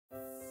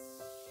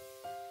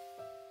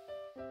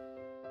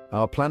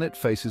Our planet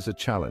faces a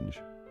challenge: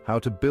 how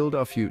to build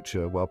our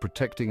future while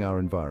protecting our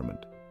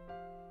environment.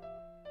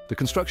 The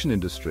construction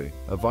industry,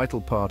 a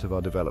vital part of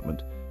our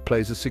development,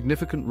 plays a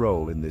significant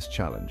role in this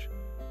challenge.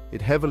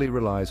 It heavily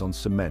relies on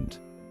cement,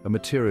 a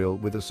material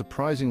with a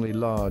surprisingly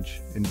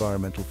large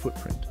environmental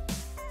footprint.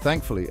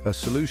 Thankfully, a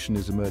solution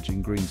is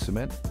emerging: green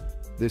cement.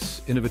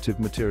 This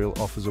innovative material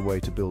offers a way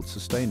to build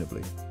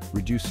sustainably,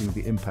 reducing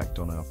the impact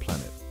on our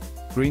planet.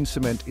 Green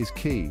cement is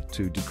key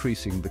to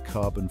decreasing the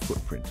carbon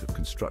footprint of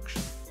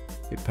construction.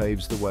 It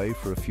paves the way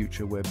for a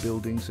future where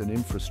buildings and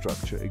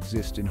infrastructure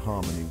exist in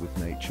harmony with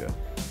nature.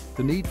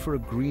 The need for a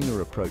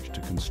greener approach to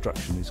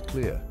construction is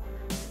clear.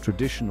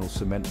 Traditional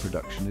cement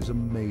production is a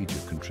major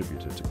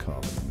contributor to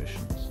carbon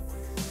emissions.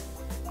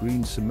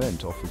 Green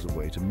cement offers a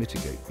way to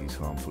mitigate these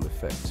harmful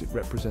effects. It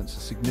represents a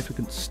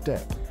significant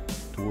step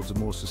towards a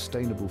more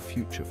sustainable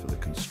future for the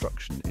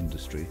construction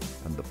industry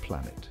and the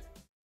planet.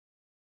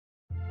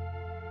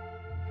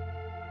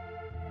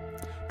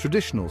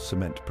 Traditional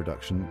cement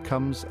production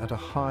comes at a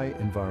high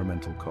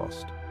environmental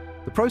cost.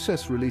 The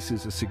process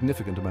releases a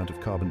significant amount of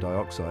carbon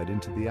dioxide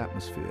into the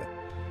atmosphere.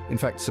 In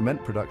fact,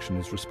 cement production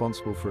is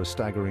responsible for a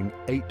staggering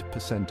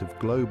 8% of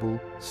global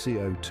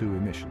CO2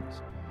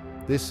 emissions.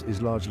 This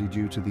is largely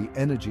due to the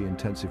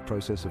energy-intensive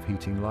process of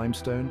heating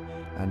limestone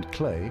and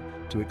clay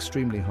to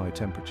extremely high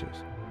temperatures.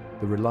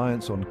 The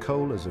reliance on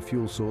coal as a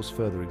fuel source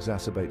further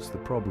exacerbates the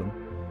problem.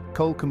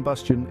 Coal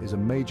combustion is a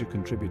major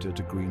contributor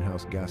to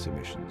greenhouse gas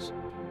emissions.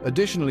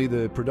 Additionally,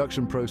 the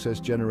production process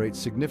generates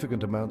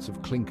significant amounts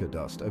of clinker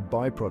dust, a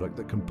byproduct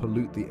that can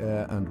pollute the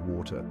air and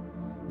water.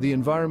 The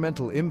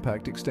environmental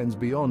impact extends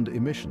beyond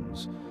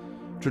emissions.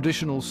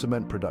 Traditional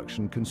cement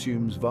production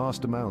consumes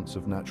vast amounts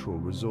of natural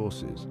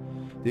resources.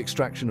 The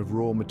extraction of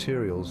raw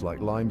materials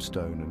like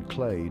limestone and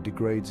clay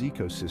degrades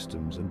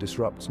ecosystems and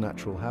disrupts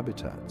natural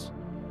habitats.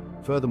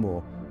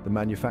 Furthermore, the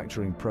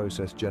manufacturing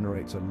process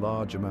generates a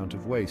large amount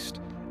of waste,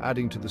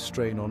 adding to the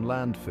strain on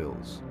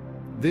landfills.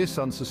 This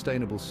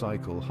unsustainable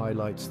cycle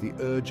highlights the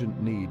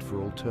urgent need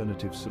for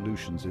alternative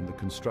solutions in the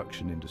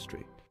construction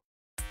industry.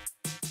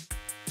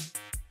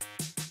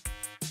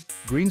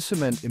 Green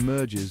cement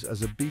emerges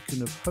as a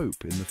beacon of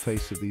hope in the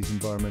face of these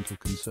environmental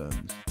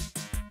concerns.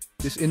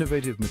 This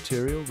innovative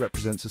material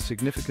represents a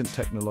significant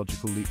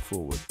technological leap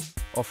forward,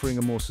 offering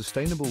a more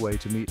sustainable way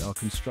to meet our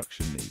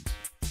construction needs.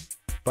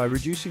 By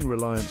reducing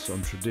reliance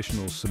on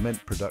traditional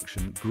cement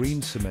production,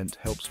 green cement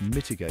helps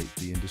mitigate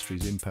the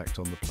industry's impact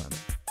on the planet.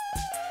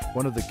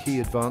 One of the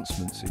key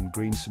advancements in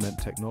green cement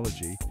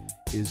technology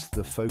is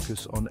the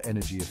focus on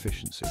energy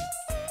efficiency.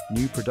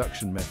 New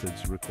production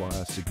methods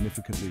require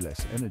significantly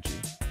less energy,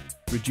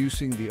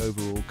 reducing the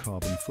overall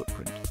carbon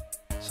footprint.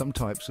 Some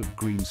types of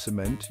green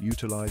cement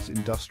utilize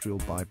industrial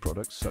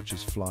byproducts such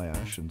as fly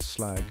ash and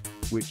slag,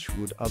 which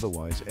would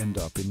otherwise end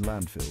up in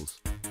landfills.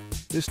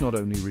 This not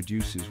only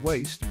reduces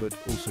waste, but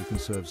also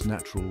conserves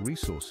natural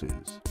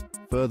resources.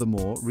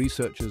 Furthermore,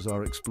 researchers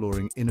are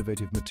exploring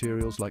innovative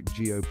materials like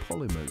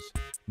geopolymers.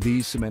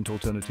 These cement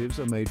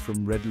alternatives are made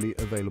from readily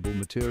available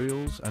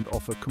materials and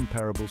offer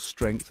comparable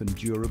strength and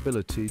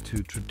durability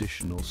to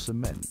traditional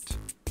cement.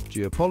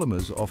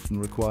 Geopolymers often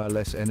require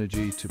less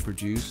energy to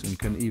produce and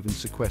can even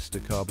sequester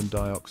carbon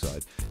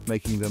dioxide,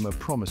 making them a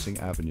promising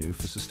avenue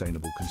for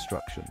sustainable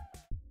construction.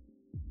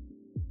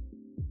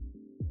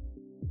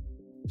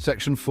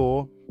 Section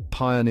 4.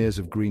 Pioneers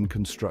of green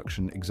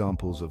construction: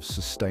 examples of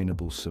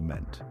sustainable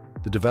cement.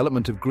 The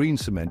development of green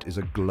cement is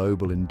a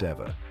global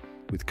endeavor,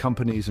 with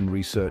companies and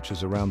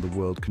researchers around the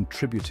world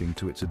contributing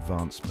to its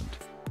advancement.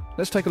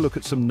 Let's take a look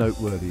at some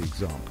noteworthy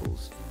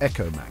examples.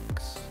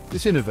 Ecomax.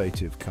 This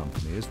innovative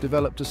company has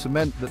developed a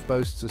cement that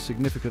boasts a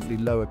significantly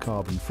lower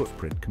carbon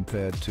footprint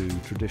compared to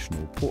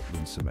traditional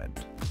Portland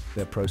cement.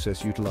 Their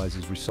process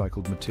utilizes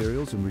recycled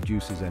materials and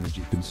reduces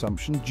energy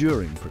consumption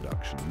during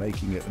production,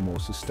 making it a more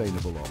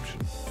sustainable option.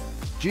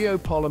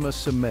 Geopolymer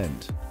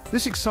cement.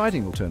 This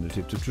exciting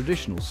alternative to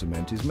traditional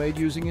cement is made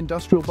using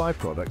industrial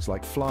byproducts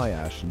like fly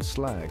ash and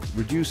slag,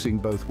 reducing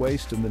both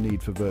waste and the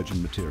need for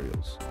virgin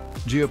materials.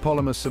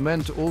 Geopolymer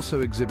cement also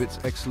exhibits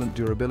excellent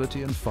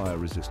durability and fire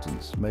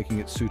resistance, making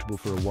it suitable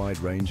for a wide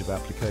range of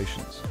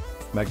applications.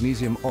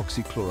 Magnesium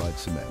oxychloride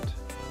cement.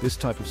 This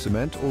type of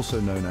cement,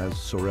 also known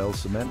as Sorel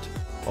cement,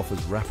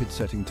 offers rapid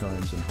setting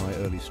times and high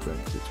early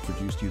strength. It's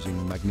produced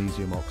using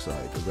magnesium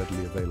oxide, a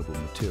readily available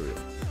material.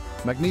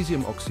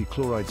 Magnesium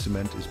oxychloride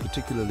cement is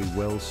particularly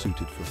well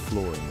suited for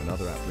flooring and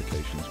other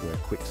applications where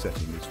quick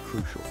setting is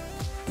crucial.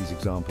 These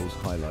examples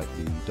highlight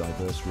the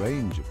diverse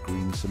range of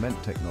green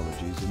cement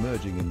technologies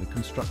emerging in the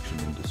construction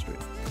industry.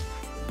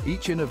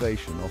 Each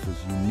innovation offers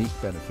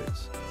unique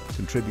benefits,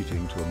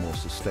 contributing to a more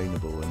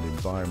sustainable and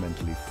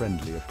environmentally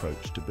friendly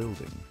approach to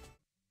building.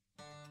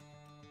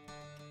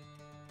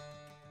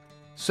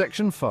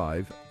 Section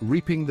 5.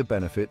 Reaping the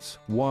benefits: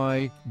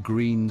 why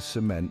green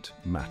cement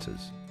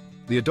matters.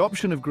 The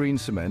adoption of green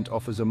cement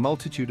offers a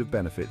multitude of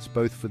benefits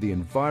both for the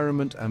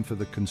environment and for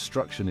the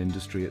construction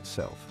industry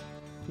itself.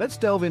 Let's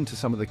delve into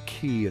some of the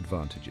key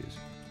advantages.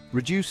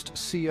 Reduced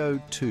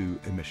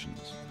CO2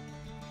 emissions.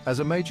 As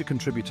a major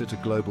contributor to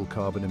global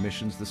carbon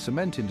emissions, the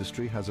cement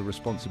industry has a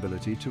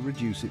responsibility to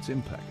reduce its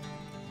impact.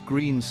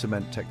 Green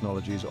cement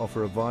technologies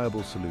offer a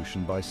viable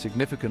solution by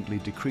significantly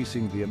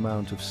decreasing the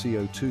amount of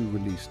CO2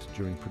 released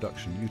during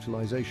production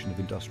utilization of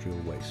industrial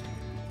waste.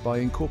 By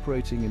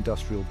incorporating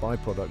industrial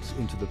byproducts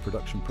into the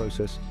production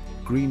process,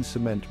 green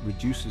cement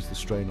reduces the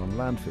strain on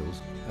landfills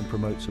and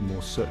promotes a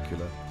more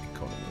circular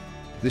economy.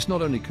 This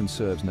not only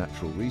conserves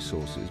natural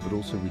resources, but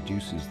also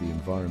reduces the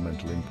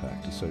environmental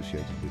impact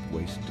associated with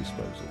waste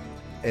disposal.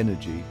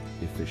 Energy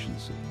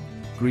efficiency.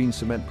 Green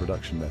cement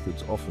production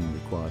methods often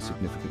require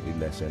significantly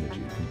less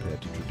energy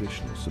compared to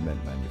traditional cement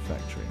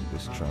manufacturing.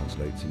 This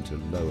translates into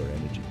lower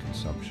energy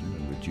consumption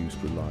and reduced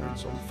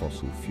reliance on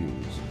fossil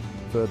fuels,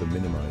 further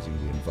minimizing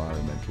the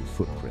environmental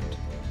footprint.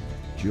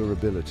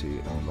 Durability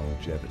and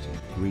longevity.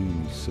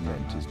 Green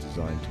cement is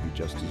designed to be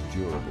just as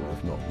durable,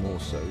 if not more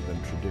so,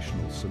 than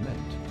traditional cement.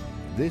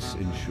 This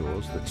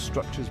ensures that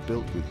structures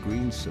built with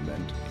green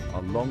cement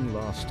are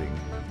long-lasting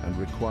and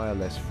require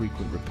less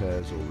frequent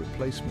repairs or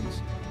replacements,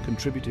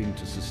 contributing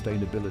to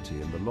sustainability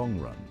in the long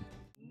run.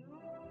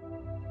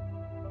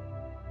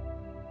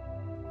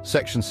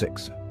 Section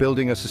 6.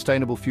 Building a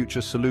sustainable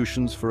future: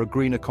 solutions for a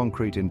greener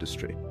concrete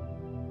industry.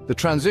 The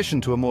transition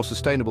to a more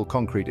sustainable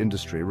concrete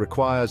industry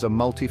requires a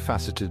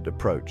multifaceted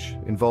approach,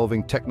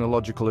 involving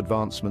technological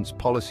advancements,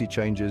 policy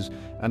changes,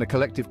 and a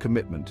collective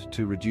commitment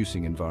to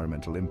reducing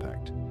environmental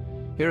impact.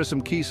 Here are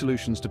some key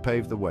solutions to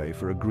pave the way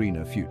for a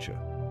greener future.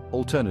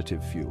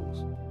 Alternative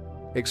fuels.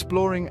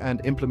 Exploring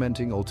and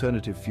implementing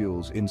alternative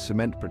fuels in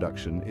cement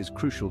production is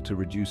crucial to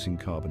reducing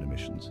carbon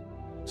emissions.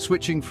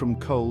 Switching from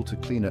coal to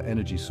cleaner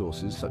energy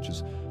sources such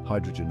as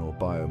hydrogen or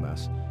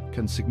biomass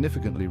can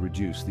significantly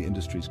reduce the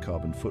industry's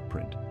carbon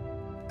footprint.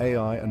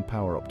 AI and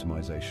power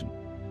optimization.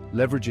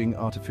 Leveraging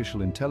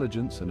artificial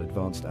intelligence and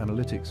advanced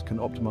analytics can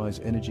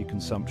optimize energy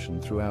consumption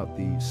throughout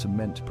the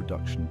cement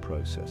production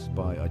process.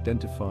 By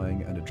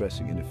identifying and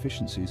addressing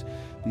inefficiencies,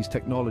 these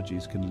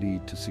technologies can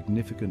lead to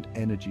significant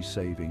energy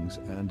savings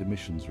and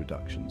emissions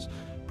reductions,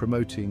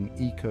 promoting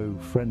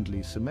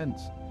eco-friendly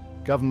cements.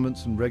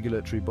 Governments and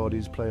regulatory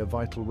bodies play a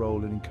vital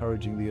role in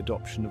encouraging the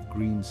adoption of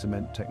green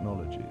cement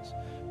technologies.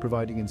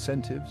 Providing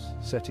incentives,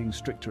 setting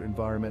stricter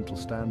environmental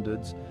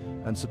standards,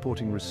 and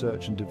supporting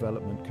research and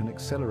development can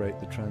accelerate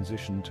the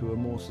transition to a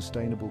more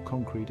sustainable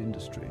concrete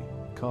industry.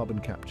 Carbon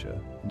capture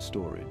and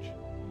storage.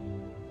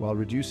 While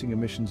reducing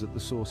emissions at the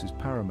source is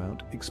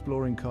paramount,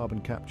 exploring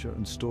carbon capture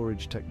and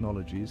storage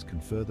technologies can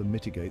further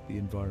mitigate the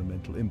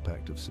environmental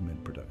impact of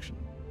cement production.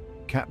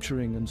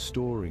 Capturing and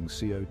storing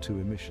CO2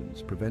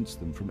 emissions prevents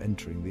them from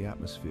entering the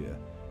atmosphere,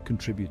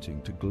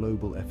 contributing to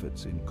global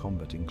efforts in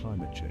combating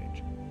climate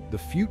change. The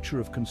future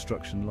of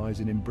construction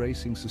lies in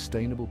embracing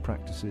sustainable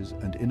practices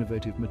and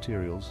innovative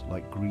materials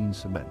like green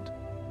cement.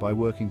 By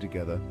working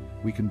together,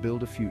 we can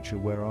build a future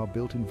where our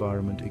built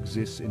environment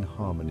exists in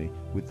harmony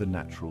with the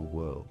natural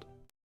world.